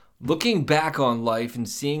Looking back on life and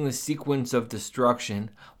seeing the sequence of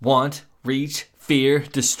destruction, want, reach, fear,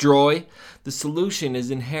 destroy, the solution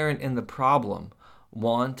is inherent in the problem.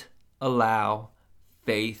 Want, allow,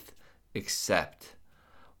 faith, accept.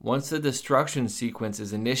 Once the destruction sequence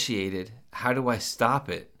is initiated, how do I stop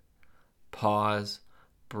it? Pause,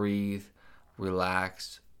 breathe,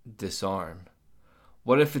 relax, disarm.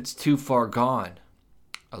 What if it's too far gone?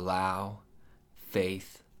 Allow,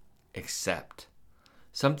 faith, accept.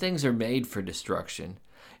 Some things are made for destruction.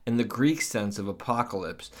 In the Greek sense of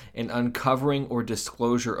apocalypse, an uncovering or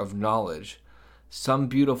disclosure of knowledge, some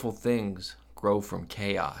beautiful things grow from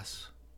chaos.